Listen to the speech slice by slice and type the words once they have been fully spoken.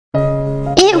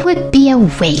would be a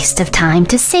waste of time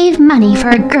to save money for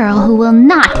a girl who will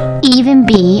not even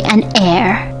be an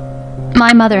heir.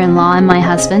 My mother-in-law and my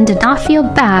husband did not feel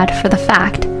bad for the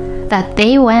fact that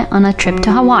they went on a trip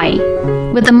to Hawaii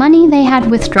with the money they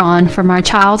had withdrawn from our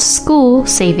child's school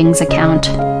savings account.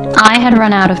 I had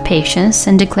run out of patience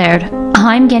and declared,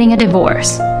 "I'm getting a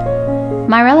divorce."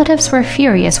 My relatives were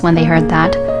furious when they heard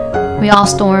that. We all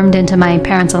stormed into my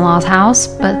parents-in-law's house,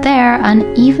 but there an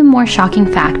even more shocking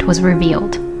fact was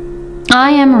revealed.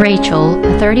 I am Rachel,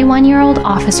 a 31-year-old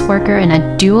office worker in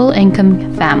a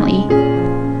dual-income family.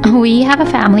 We have a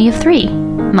family of 3,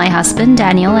 my husband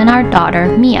Daniel and our daughter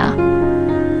Mia.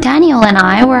 Daniel and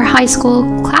I were high school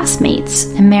classmates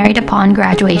and married upon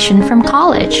graduation from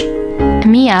college.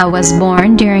 Mia was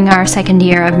born during our 2nd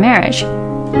year of marriage.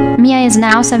 Mia is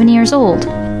now 7 years old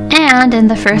and in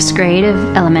the 1st grade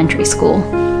of elementary school.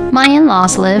 My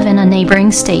in-laws live in a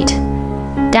neighboring state.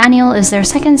 Daniel is their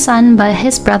 2nd son, but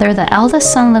his brother, the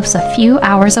eldest son, lives a few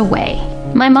hours away.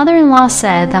 My mother-in-law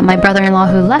said that my brother-in-law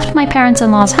who left my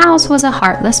parents-in-law's house was a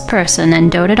heartless person and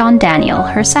doted on Daniel,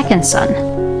 her 2nd son.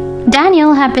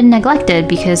 Daniel had been neglected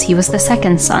because he was the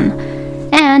 2nd son,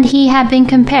 and he had been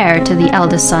compared to the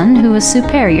eldest son who was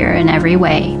superior in every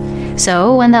way.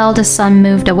 So when the eldest son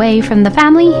moved away from the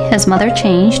family, his mother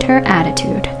changed her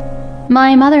attitude.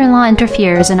 My mother-in-law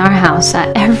interferes in our house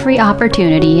at every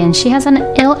opportunity, and she has an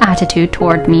ill attitude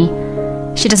toward me.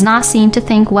 She does not seem to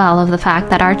think well of the fact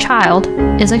that our child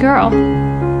is a girl.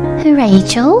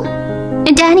 "Rachel,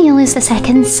 Daniel is the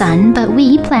 2nd son, but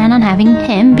we plan on having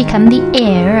him become the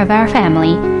heir of our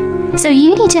family. So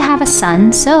you need to have a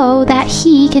son so that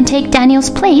he can take Daniel's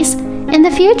place in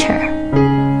the future."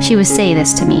 She would say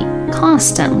this to me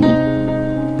constantly.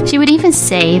 She would even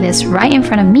say this right in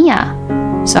front of Mia.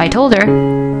 So I told her,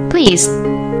 "Please,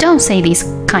 don't say these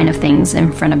kind of things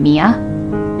in front of Mia."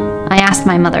 I asked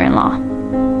my mother-in-law.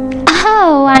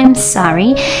 "Oh, I'm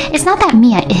sorry. It's not that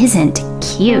Mia isn't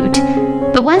cute,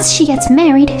 but once she gets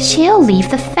married, she'll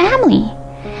leave the family.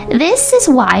 This is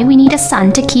why we need a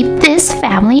son to keep this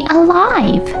family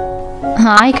alive."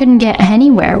 I couldn't get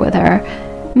anywhere with her.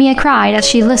 Mia cried as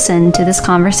she listened to this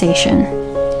conversation.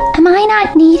 "Am I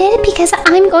not needed because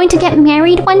I'm going to get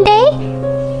married one day?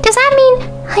 Does that mean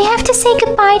I have to say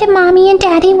goodbye to Mommy and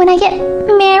Daddy when I get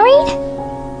married?"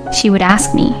 She would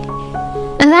ask me.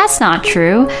 "That's not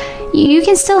true. You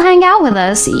can still hang out with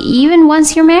us even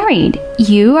once you're married.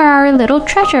 You are our little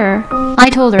treasure." I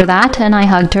told her that and I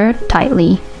hugged her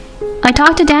tightly. I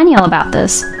talked to Daniel about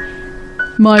this.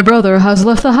 "My brother has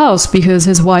left the house because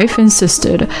his wife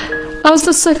insisted. As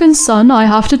the 2nd son, I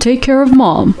have to take care of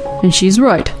Mom, and she's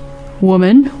right.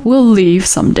 Woman will leave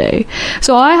someday,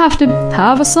 so I have to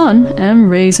have a son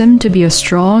and raise him to be a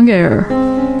strong heir."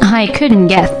 I couldn't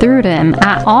get through to him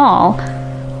at all.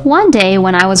 One day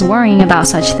when I was worrying about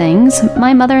such things,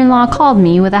 my mother-in-law called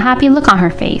me with a happy look on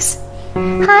her face.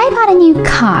 "I bought a new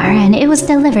car and it was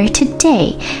delivered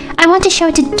today. I want to show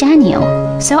it to Daniel,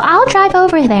 so I'll drive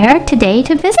over there today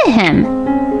to visit him."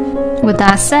 With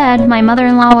that said, my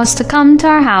mother-in-law was to come to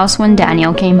our house when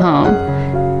Daniel came home.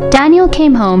 Daniel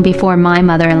came home before my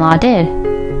mother-in-law did.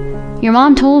 "Your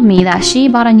mom told me that she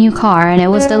bought a new car and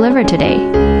it was delivered today,"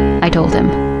 I told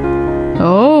him.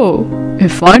 "Oh,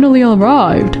 it finally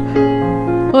arrived.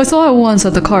 I saw it once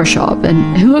at the car shop and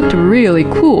it looked really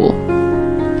cool."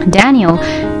 "Daniel,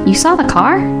 you saw the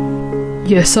car?"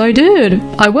 "Yes, I did.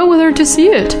 I went with her to see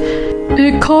it.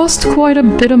 It cost quite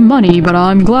a bit of money, but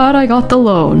I'm glad I got the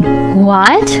loan."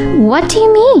 "What? What do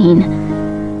you mean?"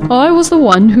 "I was the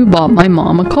one who bought my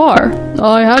mom a car.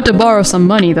 I had to borrow some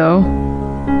money, though."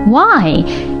 "Why?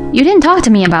 You didn't talk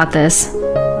to me about this."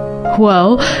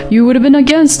 "Well, you would have been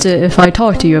against it if I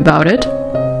talked to you about it."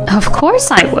 "Of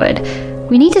course I would.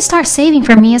 We need to start saving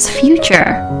for Mia's future."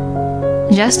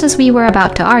 Just as we were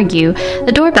about to argue,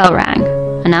 the doorbell rang,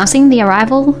 announcing the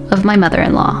arrival of my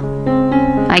mother-in-law.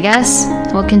 I guess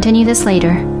we'll continue this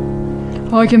later.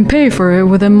 "I can pay for it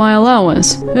within my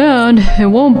allowance, and it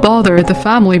won't bother the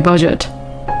family budget.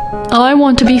 I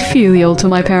want to be filial to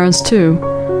my parents too.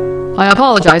 I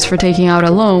apologize for taking out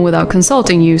a loan without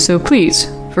consulting you, so please,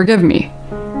 forgive me."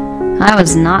 I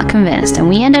was not convinced, and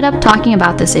we ended up talking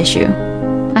about this issue.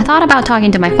 I thought about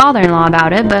talking to my father-in-law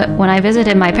about it, but when I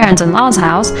visited my parents-in-law's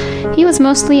house, he was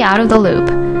mostly out of the loop.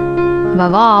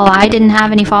 Above all, I didn't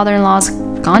have any father-in-law's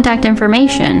contact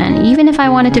information, and even if I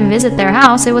wanted to visit their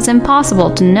house, it was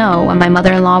impossible to know when my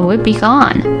mother-in-law would be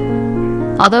gone.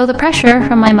 Although the pressure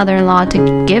from my mother-in-law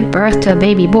to give birth to a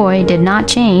baby boy did not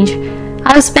change,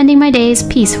 I was spending my days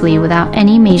peacefully without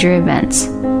any major events.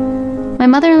 My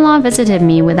mother-in-law visited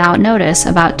me without notice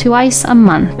about twice a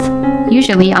month,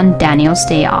 usually on Daniel's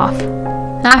day off.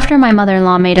 After my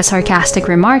mother-in-law made a sarcastic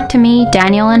remark to me,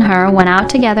 Daniel and her went out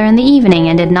together in the evening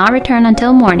and did not return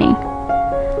until morning.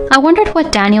 I wondered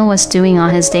what Daniel was doing on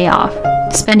his day off,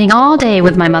 spending all day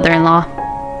with my mother-in-law.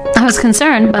 I was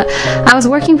concerned, but I was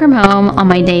working from home on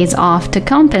my days off to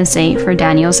compensate for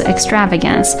Daniel's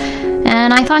extravagance,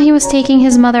 and I thought he was taking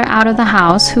his mother out of the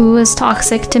house, who was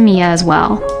toxic to Mia as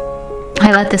well.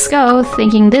 I let this go,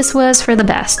 thinking this was for the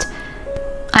best.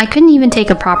 I couldn't even take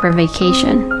a proper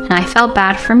vacation, and I felt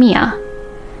bad for Mia.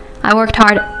 I worked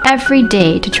hard every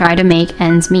day to try to make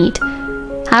ends meet.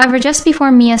 However, just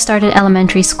before Mia started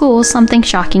elementary school, something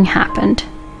shocking happened.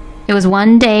 It was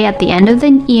one day at the end of the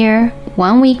year,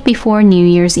 1 week before New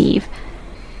Year's Eve.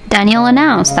 Daniel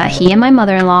announced that he and my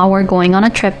mother-in-law were going on a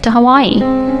trip to Hawaii.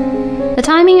 The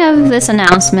timing of this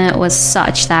announcement was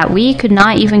such that we could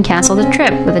not even cancel the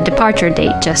trip with a departure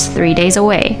date just 3 days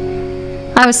away.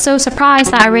 I was so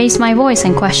surprised that I raised my voice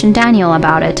and questioned Daniel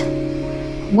about it.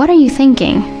 "What are you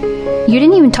thinking? You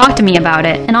didn't even talk to me about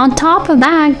it, and on top of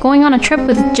that, going on a trip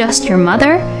with just your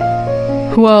mother?"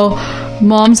 Well,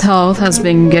 Mom's health has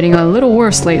been getting a little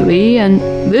worse lately, and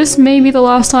this may be the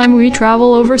last time we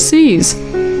travel overseas.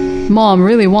 Mom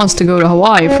really wants to go to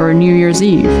Hawaii for New Year's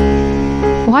Eve.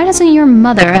 Why doesn't your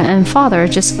mother and father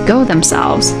just go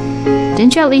themselves?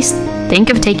 Didn't you at least think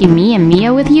of taking me and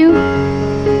Mia with you?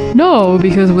 No,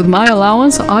 because with my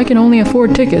allowance, I can only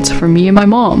afford tickets for me and my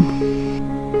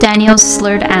mom. Daniel's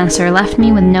slurred answer left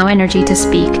me with no energy to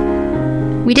speak.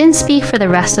 We didn't speak for the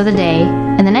rest of the day,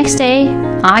 and the next day,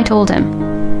 I told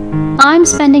him, "I'm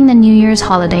spending the New Year's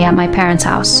holiday at my parents'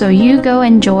 house, so you go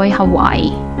enjoy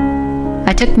Hawaii."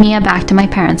 I took Mia back to my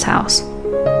parents' house.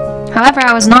 However,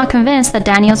 I was not convinced that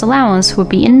Daniel's allowance would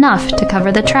be enough to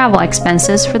cover the travel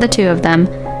expenses for the two of them.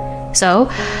 So,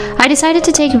 I decided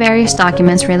to take various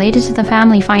documents related to the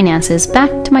family finances back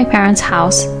to my parents'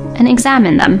 house and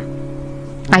examine them.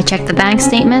 I checked the bank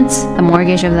statements, the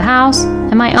mortgage of the house,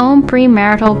 and my own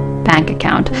premarital bank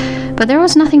account, but there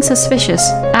was nothing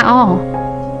suspicious at all.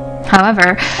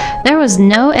 However, there was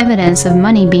no evidence of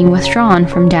money being withdrawn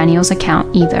from Daniel's account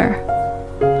either.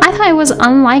 I thought it was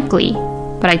unlikely,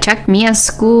 but I checked Mia's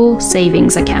school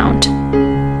savings account.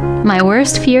 My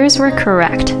worst fears were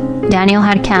correct. Daniel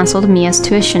had canceled Mia's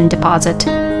tuition deposit.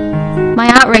 My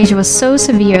outrage was so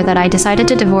severe that I decided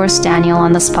to divorce Daniel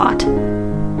on the spot.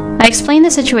 I explained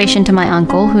the situation to my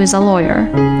uncle, who is a lawyer,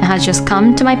 and has just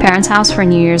come to my parents' house for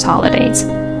New Year's holidays.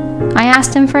 I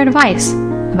asked him for advice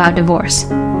about divorce.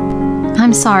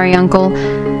 "I'm sorry, Uncle.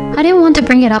 I didn't want to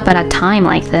bring it up at a time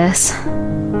like this."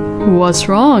 What's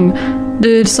wrong?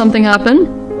 Did something happen?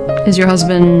 Is your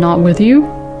husband not with you?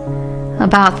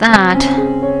 About that,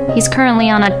 he's currently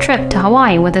on a trip to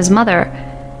Hawaii with his mother.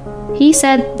 He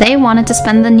said they wanted to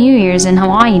spend the New Year's in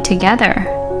Hawaii together.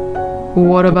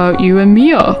 What about you and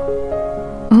Mia?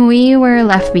 We were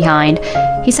left behind.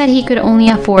 He said he could only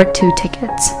afford 2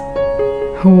 tickets.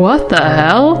 What the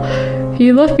hell?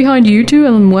 He left behind you two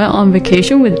and went on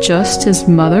vacation with just his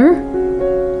mother?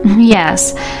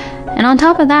 Yes, and on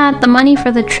top of that, the money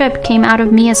for the trip came out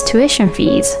of Mia's tuition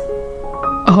fees.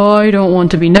 I don't want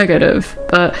to be negative,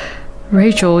 but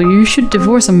Rachel, you should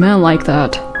divorce a man like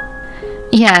that.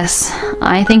 Yes,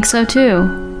 I think so too.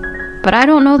 But I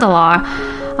don't know the law.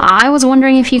 I was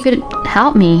wondering if you could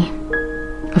help me.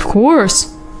 Of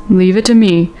course. Leave it to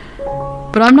me.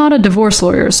 But I'm not a divorce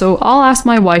lawyer, so I'll ask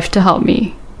my wife to help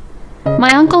me.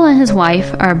 My uncle and his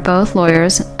wife are both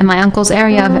lawyers, and my uncle's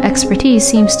area of expertise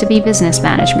seems to be business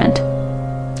management.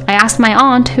 I asked my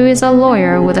aunt, who is a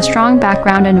lawyer with a strong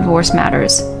background in divorce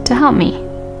matters, to help me.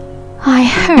 "I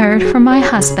heard from my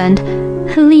husband.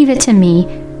 Leave it to me.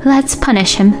 Let's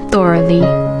punish him thoroughly."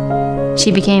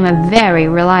 She became a very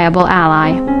reliable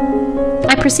ally.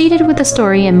 I proceeded with the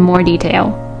story in more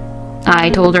detail.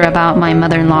 I told her about my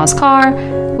mother-in-law's car,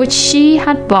 which she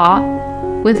had bought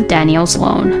with Daniel's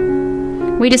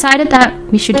loan. We decided that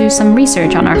we should do some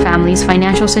research on our family's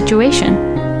financial situation.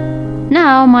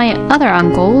 Now, my other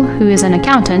uncle, who is an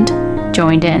accountant,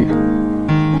 joined in.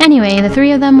 Anyway, the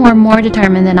 3 of them were more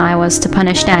determined than I was to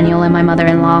punish Daniel and my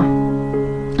mother-in-law.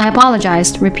 I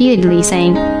apologized repeatedly,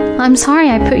 saying, "I'm sorry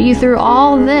I put you through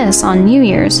all this on New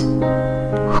Year's."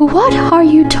 "What are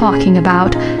you talking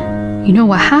about? You know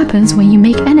what happens when you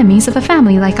make enemies of a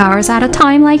family like ours at a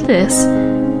time like this.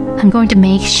 I'm going to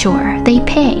make sure they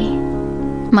pay."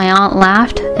 My aunt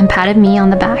laughed and patted me on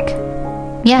the back.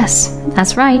 "Yes,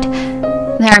 that's right.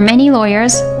 There are many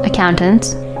lawyers,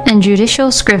 accountants, and judicial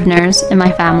scriveners in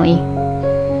my family."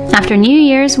 After New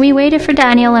Year's, we waited for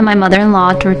Daniel and my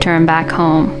mother-in-law to return back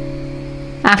home.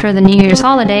 After the New Year's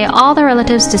holiday, all the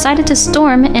relatives decided to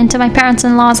storm into my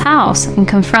parents-in-law's house and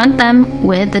confront them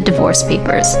with the divorce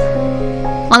papers.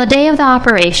 On the day of the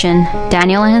operation,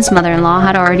 Daniel and his mother-in-law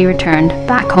had already returned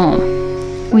back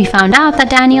home. We found out that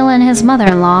Daniel and his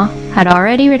mother-in-law had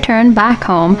already returned back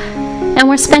home and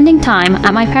were spending time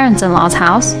at my parents-in-law's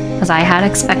house, as I had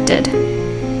expected.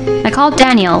 I called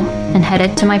Daniel and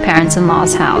headed to my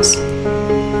parents-in-law's house.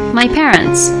 My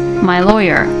parents, my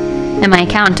lawyer, and my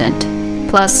accountant,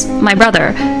 plus my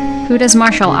brother, who does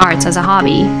martial arts as a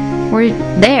hobby, were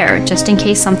there just in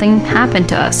case something happened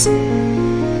to us.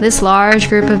 This large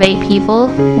group of 8 people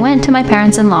went to my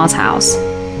parents-in-law's house.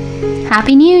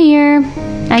 Happy New Year!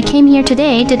 I came here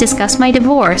today to discuss my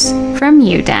divorce from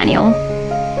you, Daniel.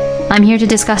 I'm here to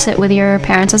discuss it with your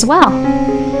parents as well.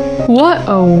 What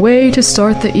a way to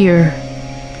start the year.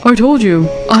 I told you,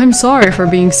 I'm sorry for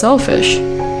being selfish.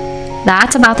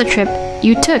 That's about the trip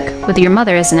you took with your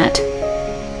mother, isn't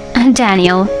it?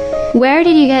 Daniel, where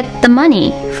did you get the money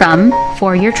from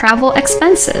for your travel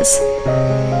expenses?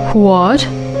 What?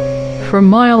 From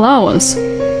my allowance?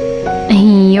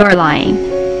 You're lying.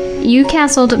 You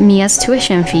canceled Mia's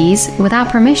tuition fees without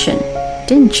permission,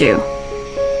 didn't you?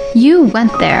 You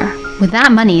went there with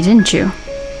that money, didn't you?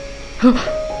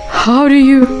 How do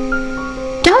you...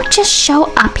 Don't just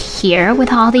show up here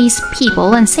with all these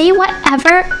people and say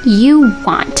whatever you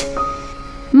want.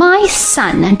 My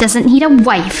son doesn't need a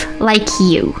wife like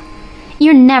you.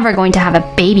 You're never going to have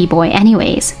a baby boy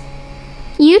anyways.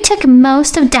 You took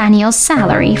most of Daniel's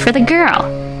salary for the girl,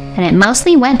 and it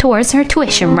mostly went towards her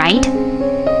tuition, right?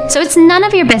 So it's none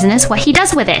of your business what he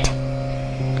does with it.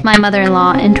 My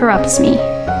mother-in-law interrupts me.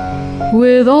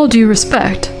 With all due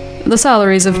respect, the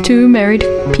salaries of 2 married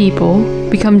people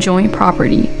become joint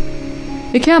property.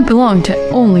 It can't belong to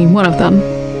only one of them.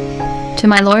 To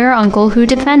my lawyer uncle who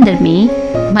defended me,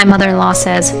 my mother-in-law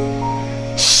says,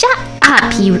 "Shut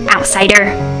up, you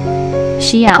outsider!"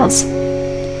 She yells.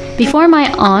 Before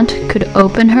my aunt could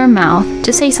open her mouth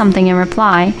to say something in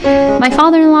reply, my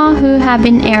father-in-law, who had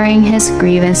been airing his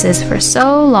grievances for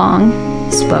so long,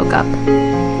 spoke up.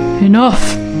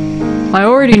 Enough! I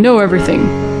already know everything.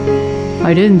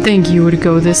 I didn't think you would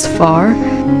go this far.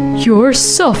 You're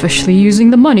selfishly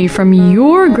using the money from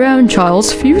your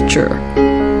grandchild's future.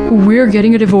 We're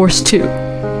getting a divorce too.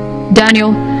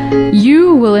 Daniel,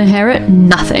 you will inherit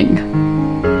nothing.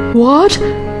 What?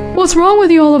 What's wrong with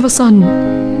you all of a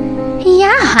sudden?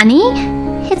 Yeah, honey.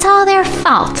 It's all their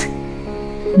fault.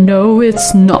 No,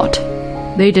 it's not.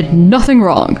 They did nothing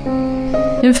wrong.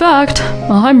 In fact,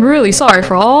 I'm really sorry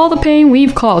for all the pain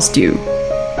we've caused you.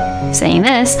 Saying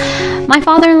this, my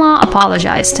father-in-law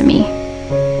apologized to me.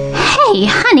 Hey,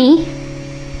 honey,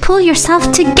 pull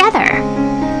yourself together.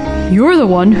 You're the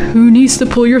one who needs to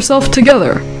pull yourself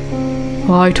together.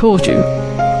 I told you,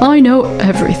 I know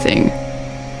everything.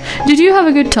 Did you have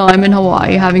a good time in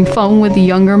Hawaii having fun with the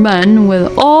younger men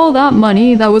with all that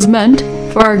money that was meant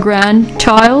for our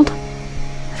grandchild?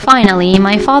 Finally,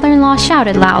 my father-in-law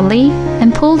shouted loudly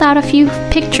and pulled out a few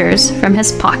pictures from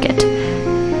his pocket.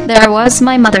 There was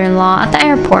my mother-in-law at the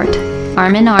airport,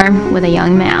 arm in arm with a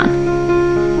young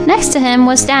man. Next to him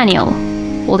was Daniel,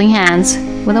 holding hands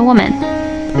with a woman.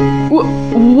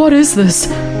 What is this?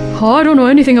 I don't know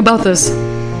anything about this.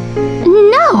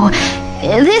 No,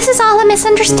 this is all a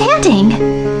misunderstanding.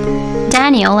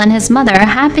 Daniel and his mother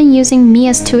had been using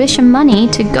Mia's tuition money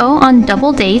to go on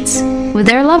double dates with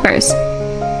their lovers.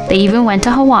 They even went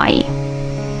to Hawaii.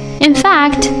 In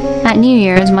fact, at New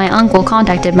Year's, my uncle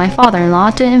contacted my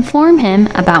father-in-law to inform him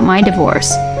about my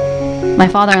divorce. My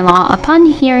father-in-law, upon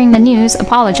hearing the news,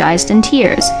 apologized in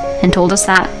tears and told us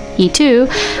that he too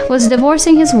was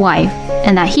divorcing his wife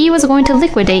and that he was going to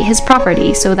liquidate his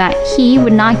property so that he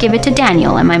would not give it to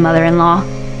Daniel and my mother-in-law.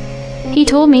 He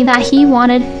told me that he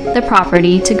wanted the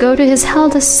property to go to his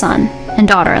eldest son and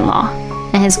daughter-in-law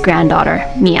and his granddaughter,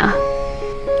 Mia.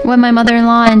 When my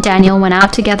mother-in-law and Daniel went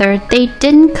out together, they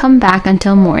didn't come back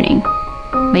until morning.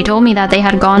 They told me that they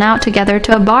had gone out together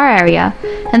to a bar area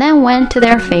and then went to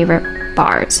their favorite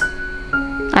bars.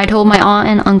 I told my aunt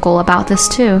and uncle about this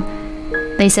too.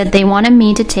 They said they wanted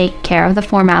me to take care of the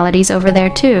formalities over there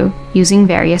too, using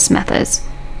various methods.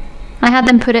 I had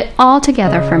them put it all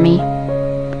together for me.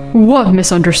 What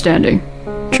misunderstanding?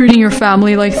 Treating your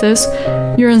family like this?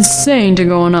 You're insane to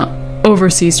go on an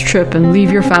overseas trip and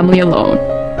leave your family alone.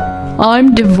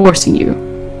 I'm divorcing you.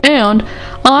 And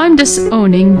I'm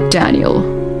disowning Daniel.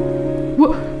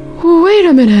 Wait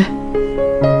a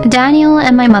minute. Daniel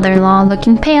and my mother-in-law,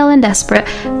 looking pale and desperate,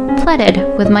 pleaded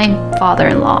with my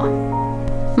father-in-law.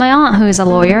 My aunt, who is a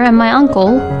lawyer, and my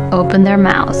uncle opened their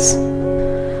mouths.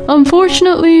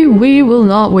 Unfortunately, we will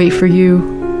not wait for you.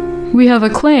 We have a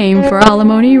claim for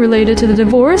alimony related to the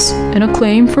divorce and a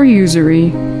claim for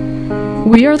usury.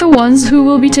 we are the ones who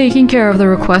will be taking care of the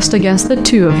request against the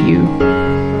two of you.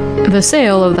 The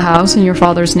sale of the house in your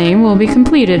father's name will be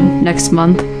completed next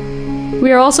month.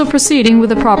 We are also proceeding with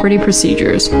the property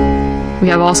procedures. We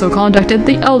have also contacted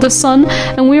the eldest son,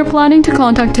 and we are planning to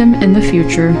contact him in the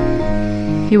future.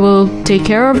 He will take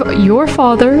care of your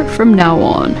father from now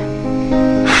on.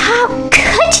 How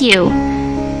could you?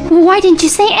 Why didn't you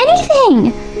say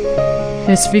anything?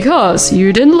 It's because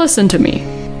you didn't listen to me.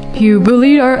 You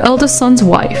bullied our eldest son's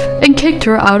wife and kicked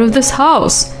her out of this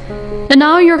house. And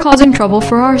now you're causing trouble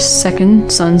for our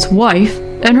second son's wife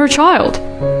and her child.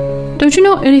 Don't you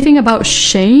know anything about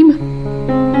shame?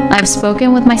 I've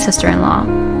spoken with my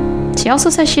sister-in-law. She also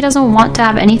says she doesn't want to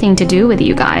have anything to do with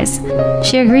you guys.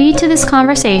 She agreed to this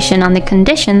conversation on the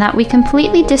condition that we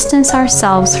completely distance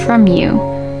ourselves from you.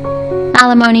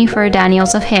 Alimony for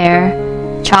Daniel's affair,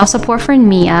 child support for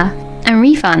Mia, and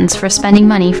refunds for spending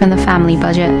money from the family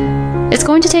budget. It's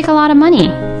going to take a lot of money,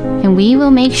 and we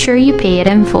will make sure you pay it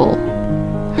in full.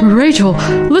 Rachel,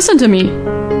 listen to me.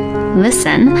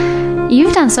 Listen?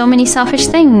 You've done so many selfish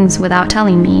things without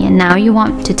telling me, and now you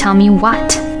want to tell me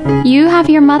what? You have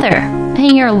your mother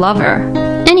and your lover.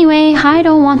 Anyway, I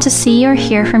don't want to see or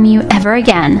hear from you ever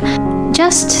again.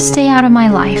 Just stay out of my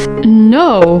life.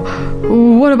 No.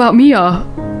 What about Mia?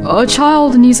 A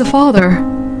child needs a father.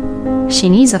 She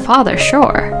needs a father,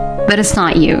 sure, but it's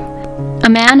not you. A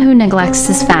man who neglects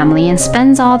his family and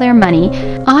spends all their money,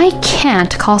 I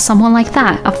can't call someone like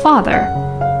that a father.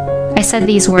 I said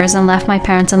these words and left my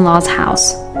parents-in-law's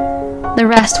house. The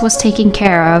rest was taken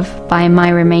care of by my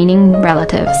remaining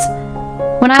relatives.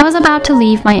 When I was about to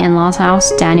leave my in-laws'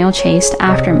 house, Daniel chased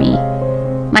after me.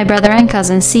 My brother and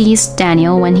cousin seized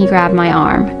Daniel when he grabbed my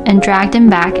arm and dragged him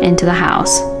back into the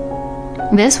house.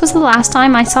 This was the last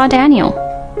time I saw Daniel.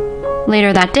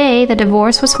 Later that day, the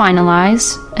divorce was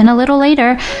finalized, and a little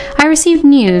later, I received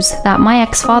news that my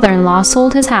ex-father-in-law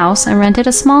sold his house and rented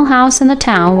a small house in the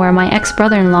town where my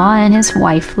ex-brother-in-law and his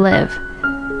wife live.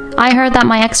 I heard that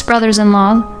my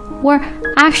ex-brothers-in-law were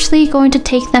actually going to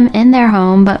take them in their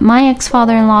home, but my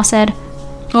ex-father-in-law said,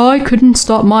 I couldn't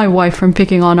stop my wife from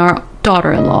picking on our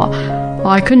daughter-in-law.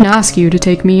 I couldn't ask you to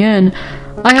take me in.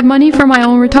 I have money for my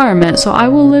own retirement, so I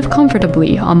will live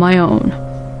comfortably on my own.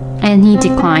 And he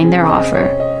declined their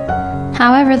offer.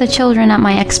 However, the children at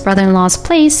my ex-brother-in-law's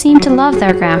place seemed to love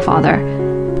their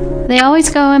grandfather. They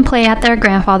always go and play at their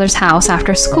grandfather's house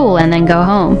after school and then go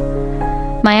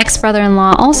home. My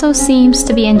ex-brother-in-law also seems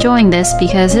to be enjoying this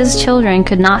because his children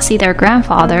could not see their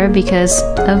grandfather because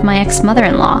of my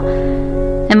ex-mother-in-law.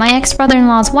 And my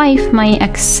ex-brother-in-law's wife, my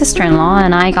ex-sister-in-law,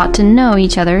 and I got to know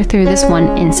each other through this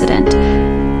one incident.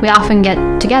 We often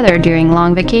get together during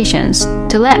long vacations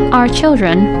to let our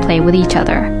children play with each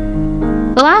other.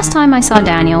 The last time I saw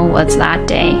Daniel was that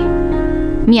day.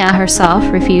 Mia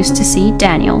herself refused to see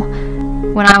Daniel.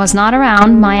 When I was not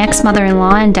around, my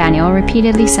ex-mother-in-law and Daniel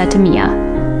repeatedly said to Mia,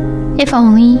 "If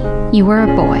only you were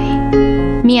a boy."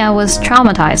 Mia was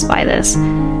traumatized by this.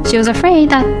 She was afraid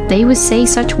that they would say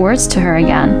such words to her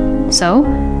again, so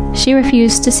she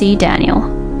refused to see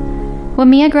Daniel. When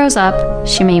Mia grows up,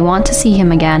 she may want to see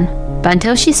him again, but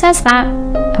until she says that,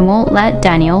 I won't let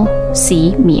Daniel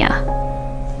see Mia.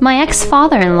 My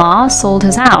ex-father-in-law sold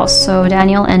his house, so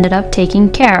Daniel ended up taking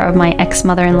care of my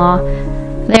ex-mother-in-law.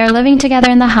 They are living together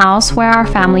in the house where our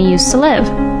family used to live.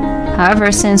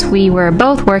 However, since we were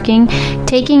both working,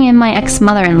 taking in my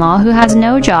ex-mother-in-law who has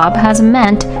no job has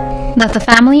meant that the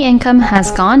family income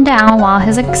has gone down while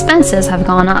his expenses have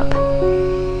gone up.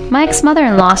 My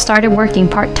ex-mother-in-law started working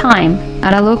part-time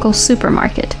at a local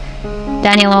supermarket.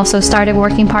 Daniel also started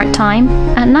working part-time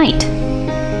at night.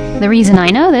 The reason I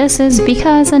know this is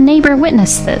because a neighbor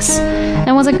witnessed this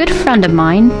and was a good friend of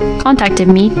mine, contacted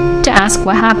me to ask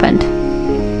what happened.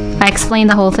 I explained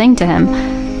the whole thing to him.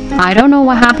 I don't know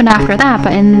what happened after that,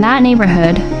 but in that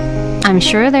neighborhood, I'm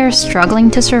sure they're struggling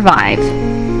to survive.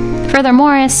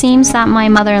 Furthermore, it seems that my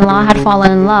mother-in-law had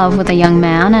fallen in love with a young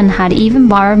man and had even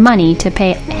borrowed money to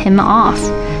pay him off.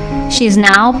 She is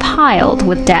now piled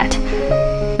with debt.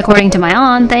 According to my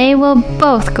aunt, they will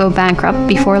both go bankrupt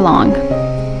before long.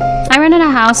 I rented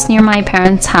a house near my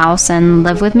parents' house and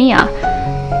live with Mia.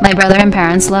 My brother and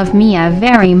parents love Mia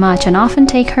very much and often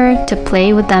take her to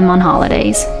play with them on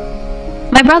holidays.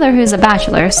 My brother, who is a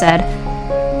bachelor, said,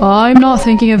 I'm not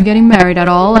thinking of getting married at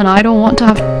all, and I don't want to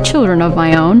have children of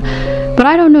my own. But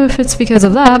I don't know if it's because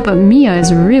of that, but Mia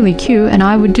is really cute, and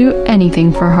I would do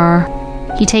anything for her.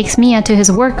 He takes Mia to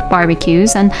his work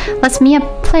barbecues and lets Mia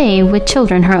play with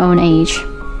children her own age.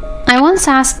 I once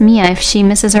asked Mia if she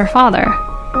misses her father.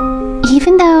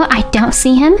 Even though I don't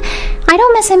see him, I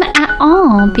don't miss him at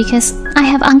all because I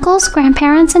have uncles,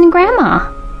 grandparents, and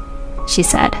grandma. she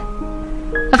said.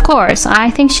 Of course, I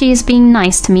think she is being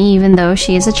nice to me even though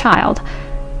she is a child.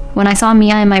 When I saw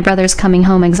Mia and my brothers coming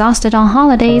home exhausted on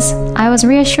holidays, I was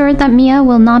reassured that Mia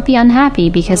will not be unhappy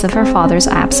because of her father's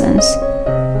absence.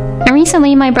 And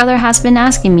recently, my brother has been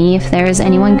asking me if there is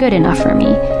anyone good enough for me.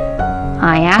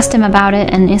 I asked him about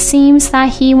it, and it seems that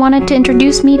he wanted to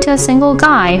introduce me to a single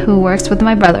guy who works with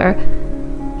my brother.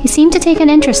 He seemed to take an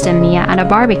interest in Mia at a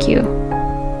barbecue.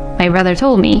 My brother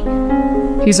told me,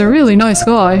 "He's a really nice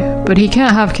guy, but he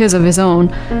can't have kids of his own.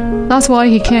 That's why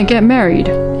he can't get married,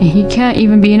 and he can't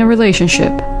even be in a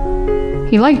relationship.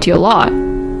 He liked you a lot.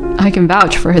 I can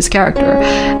vouch for his character,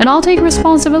 and I'll take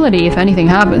responsibility if anything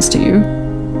happens to you."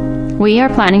 We are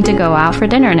planning to go out for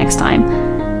dinner next time.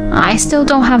 I still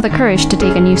don't have the courage to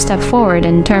take a new step forward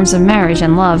in terms of marriage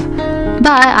and love,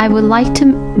 but I would like to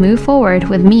move forward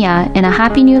with Mia in a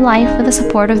happy new life with the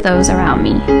support of those around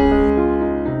me.